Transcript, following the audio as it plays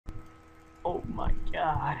Oh my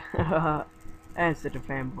god. I'm such a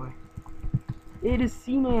fanboy. It is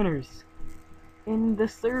Seananners in the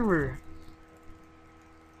server.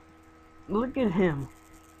 Look at him.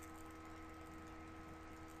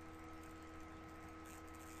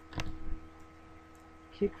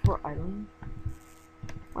 Kick for idling?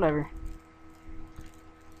 Whatever.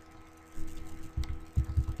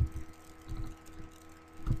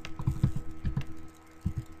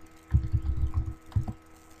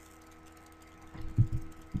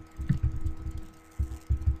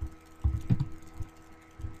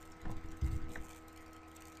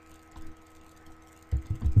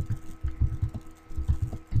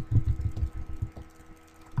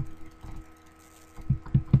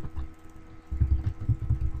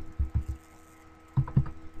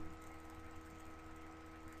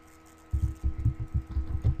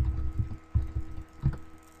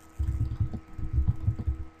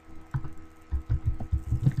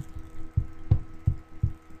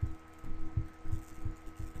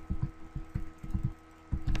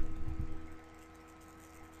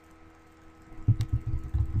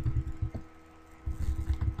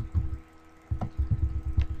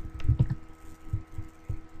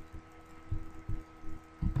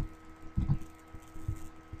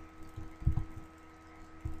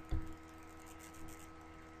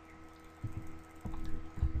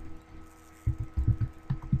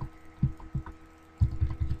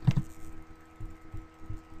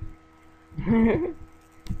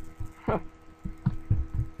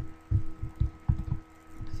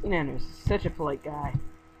 Seananners is such a polite guy.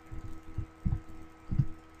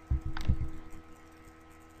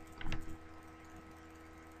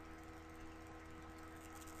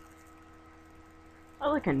 I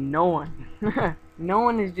like a no one. No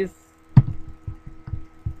one is just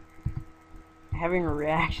having a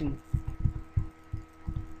reaction.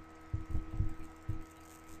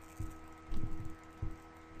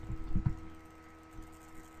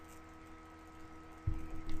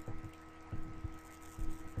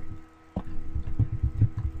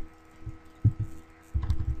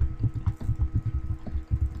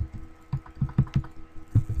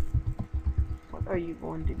 What are you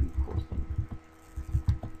going to be posting?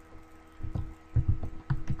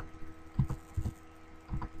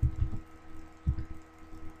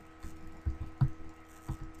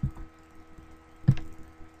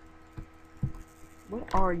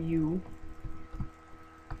 What are you?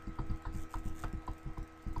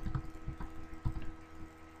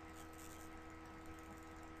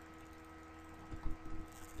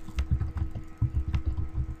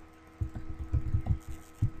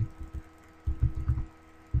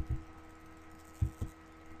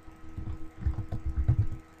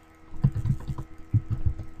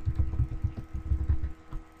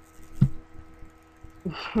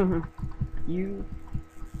 You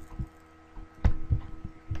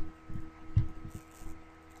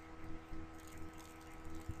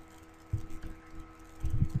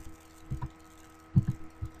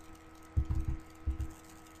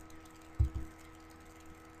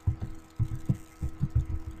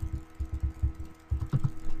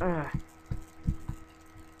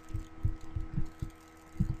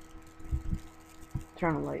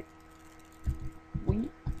turn a light.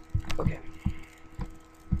 Okay.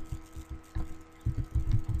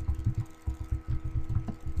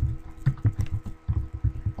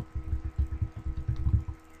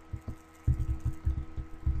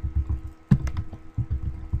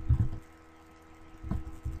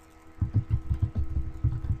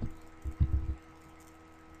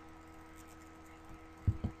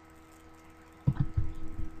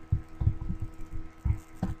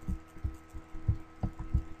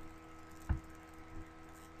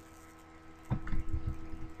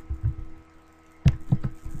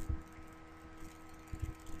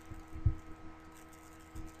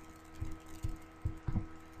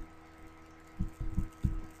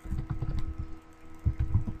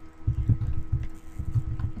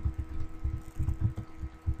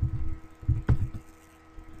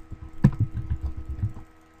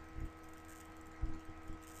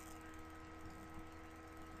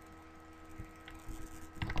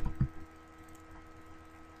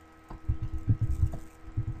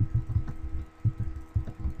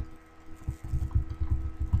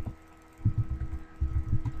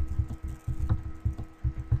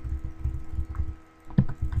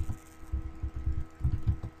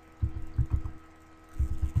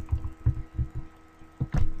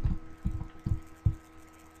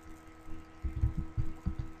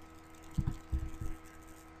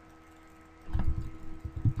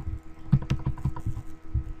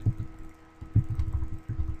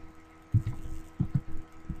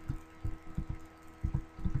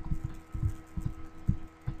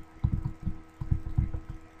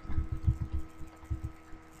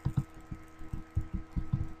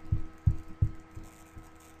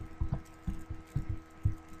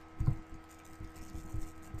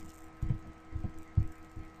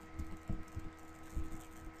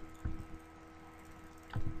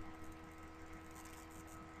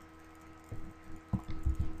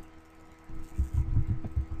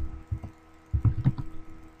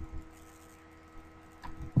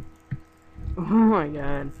 Oh my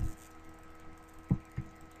god.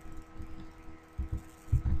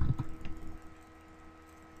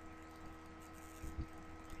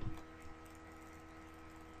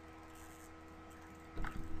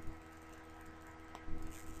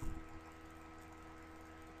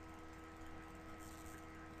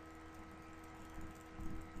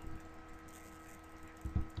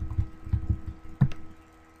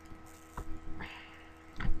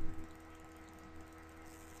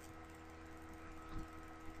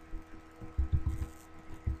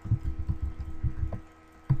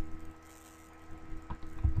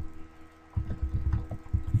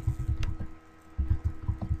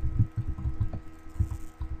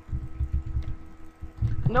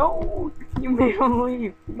 No! You made him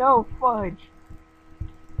leave! No, fudge!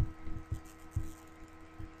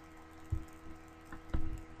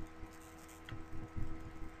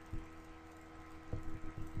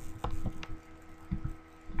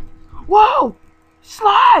 Whoa!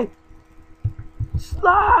 Sly!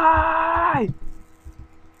 Sly!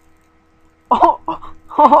 Oh! Oh!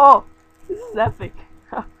 Oh! This is epic!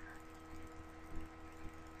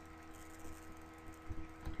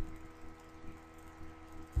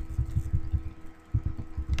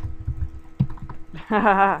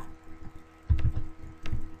 Haha.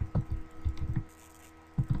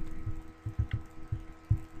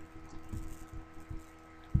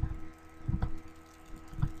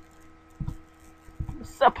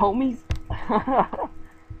 What's up, homies?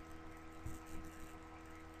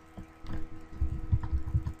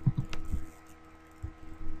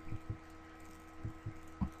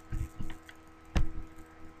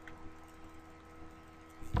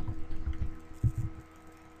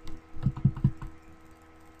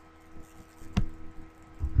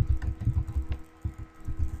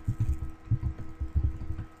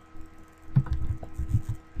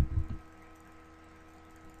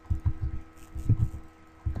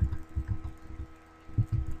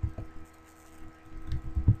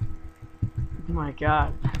 Oh my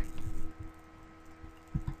god.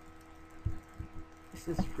 This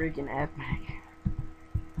is freaking epic.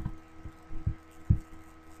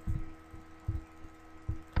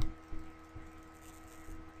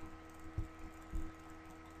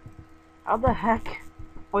 How the heck?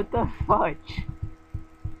 What the fudge?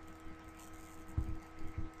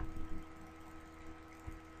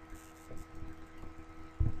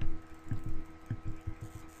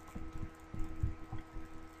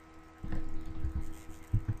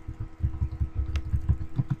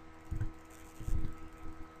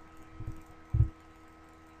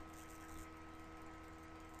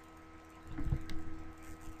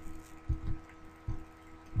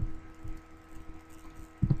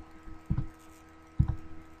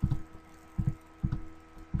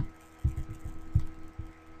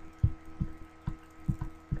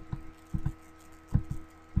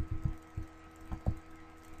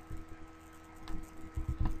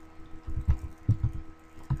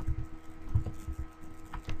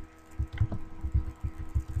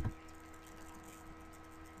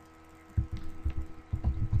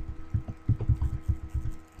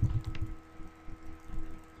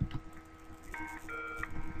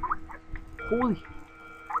 Holy.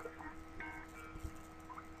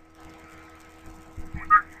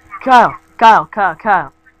 Kyle.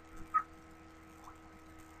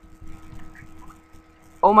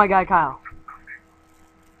 Oh my god, Kyle.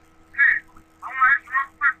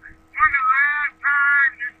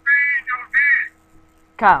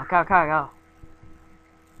 Kyle.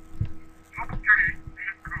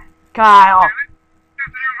 Kyle.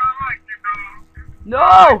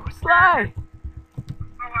 No, Sly.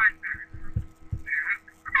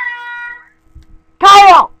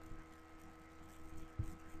 Kyle.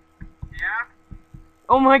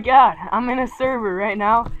 Oh my god, I'm in a server right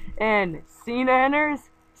now, and Seananners,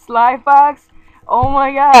 SLYFOX, oh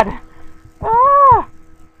my god. Ah,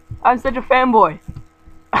 I'm such a fanboy.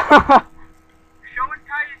 Show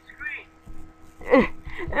entire screen.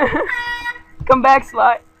 Come back,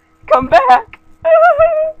 Sly. Come back. Yo,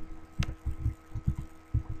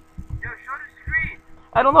 show the screen.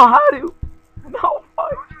 I don't know how to. No,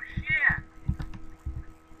 fuck. Go do share.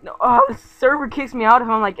 No, the server kicks me out if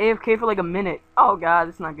I'm like AFK for like a minute. Oh god,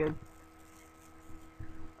 that's not good.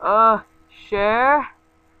 Share.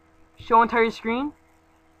 Show entire screen.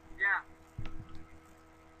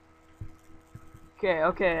 Yeah.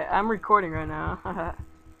 Okay, I'm recording right now.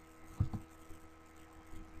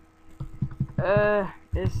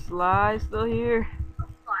 Is Sly still here? What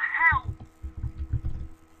the hell?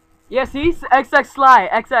 Yeah, see? XX Sly.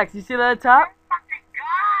 XX. You see that at the top? Fucking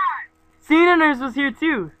god. Seananners was here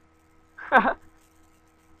too. Woo!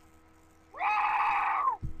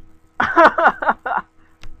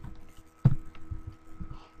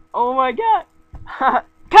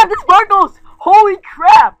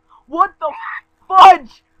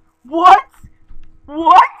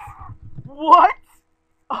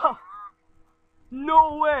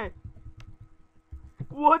 No way!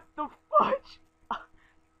 What the fudge?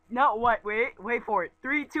 No, what? Wait for it.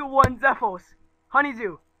 3, 2, 1, XEPHOS.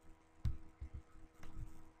 HONEYDEW.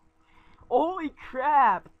 Holy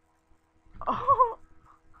crap! Oh.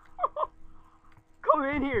 Come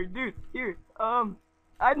in here, dude. Here. I'm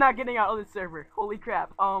not getting out of this server. Holy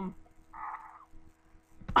crap. Come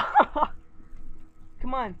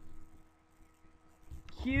on.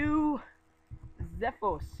 Q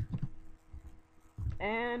XEPHOS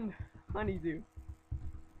and HONEYDEW.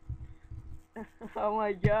 Oh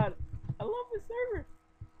my god. I love this server.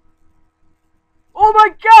 Oh my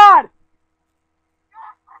god!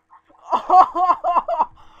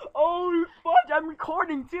 Oh fudge, I'm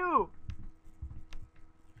recording too.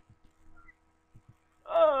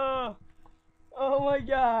 Oh my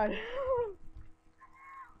god.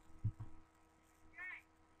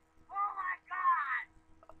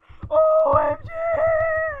 OMG!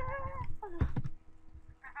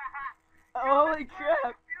 Holy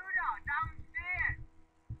crap!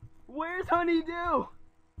 Where's HONEYDEW? I'll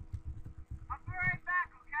be right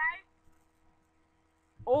back, okay?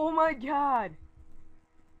 Oh my god!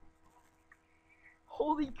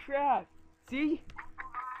 Holy crap! See?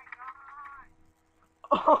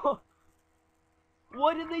 Oh!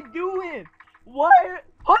 What are they doing? What?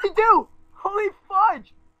 HONEYDEW! Holy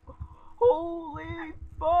fudge! Holy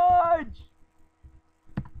fudge!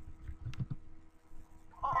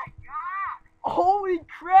 Oh my god! Holy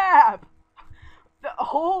crap! The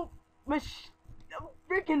whole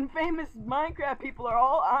freaking famous Minecraft people are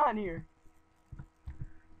all on here.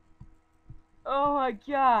 Oh my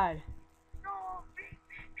god. No,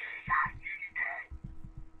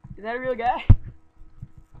 Is that a real guy?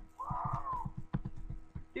 whoa!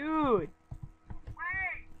 Dude,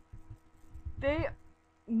 Wait! they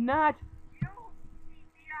not. You know who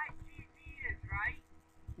CCITV is, right?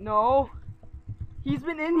 No. He's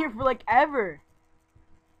been in here for like ever.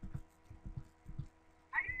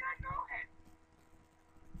 I do not know him.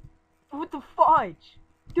 What the fudge?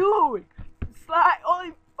 Dude!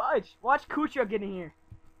 Holy fudge! Watch Kucha get in here.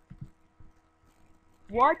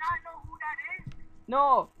 What? Do you not know who that is?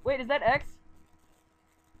 No. Wait, is that X?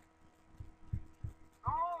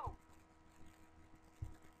 No!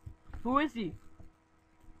 Who is he?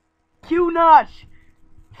 Q Notch!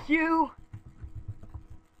 Q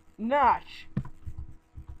Notch.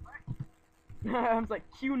 I was like,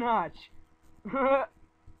 Q Notch.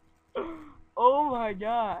 Oh my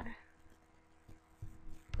god.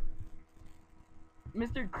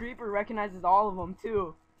 Mr. Creeper recognizes all of them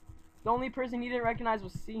too. The only person he didn't recognize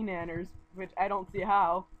was Seananners, which I don't see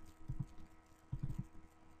how.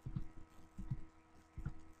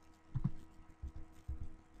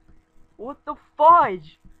 What the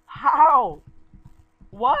fudge? How?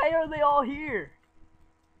 Why are they all here?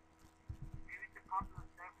 Maybe it's a popular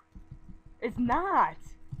server. It's not.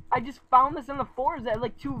 I just found this in the forums that had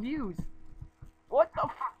like 2 views. What the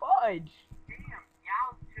fudge? Damn,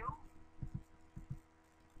 Yao too?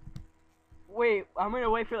 Wait, I'm gonna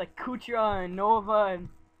wait for like Kucha and Nova and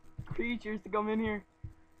Creatures to come in here.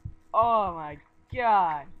 Oh my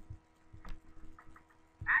god.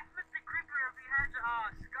 Ask Mr. Creeper if he has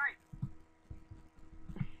Skype.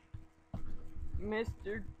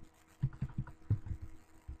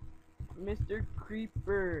 Mr.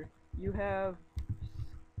 Creeper, you have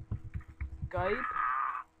Skype?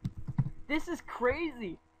 This is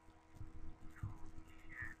crazy.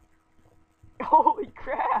 Holy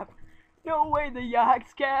crap. No way the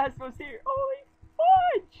Yogscast was here. Holy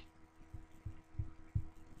fudge.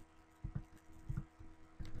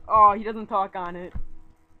 Oh, he doesn't talk on it.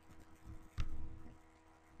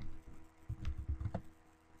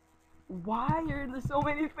 Why are there so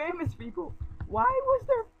many famous people? Why was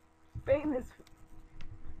there famous?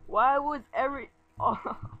 Why was oh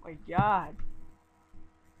my god.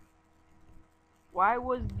 Why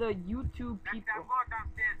was the YouTube I'm people? going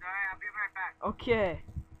downstairs, alright? I'll be right back. Okay.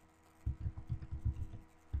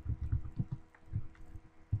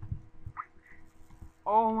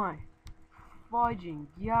 Oh my fudging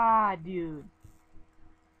god, dude.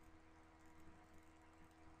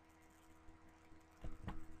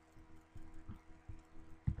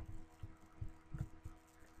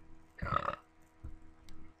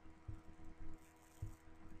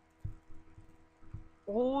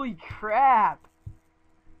 Holy crap.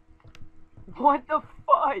 What the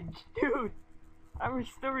fudge, dude? I'm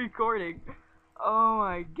still recording. Oh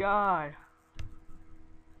my god.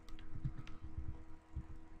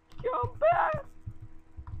 Come back.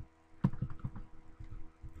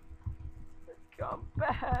 Come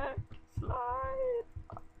back. Slide.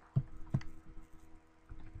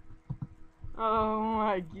 Oh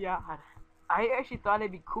my god. I actually thought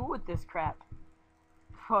I'd be cool with this crap,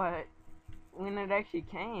 but when it actually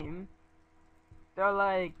came, they're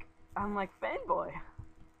like, I'm like, fanboy.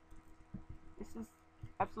 This is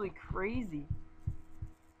absolutely crazy.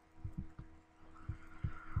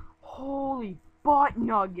 Holy butt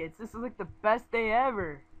nuggets! This is like the best day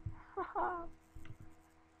ever.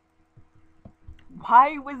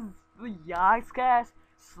 Why was the Yogscast,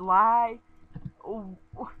 Sly, oh,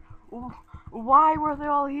 why were they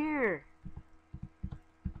all here?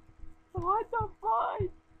 What the fuck?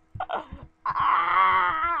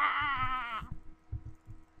 Ah!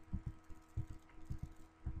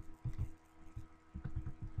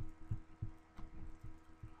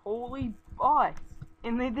 Holy butts!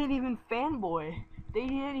 And they didn't even fanboy. They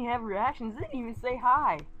didn't even have reactions. They didn't even say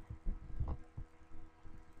hi.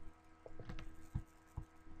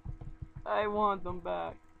 I want them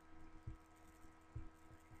back.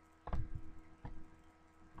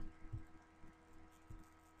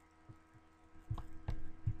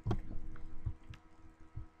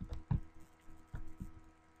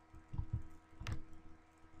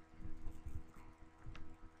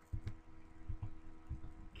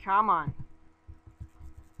 Come on.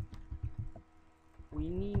 We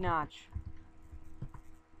need Notch.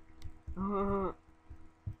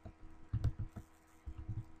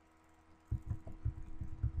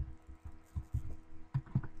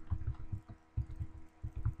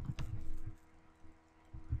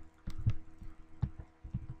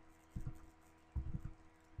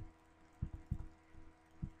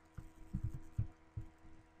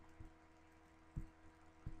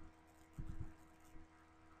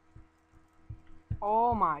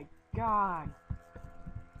 Oh my god.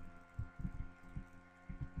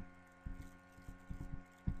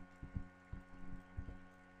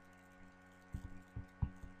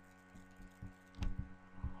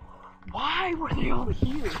 Why were they all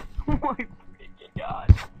here? Oh my freaking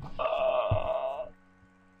god.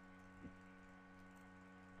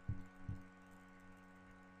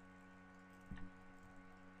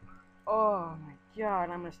 Oh my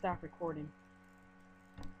god, I'm gonna stop recording.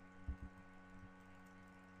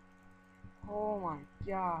 Oh my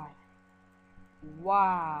god.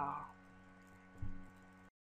 Wow.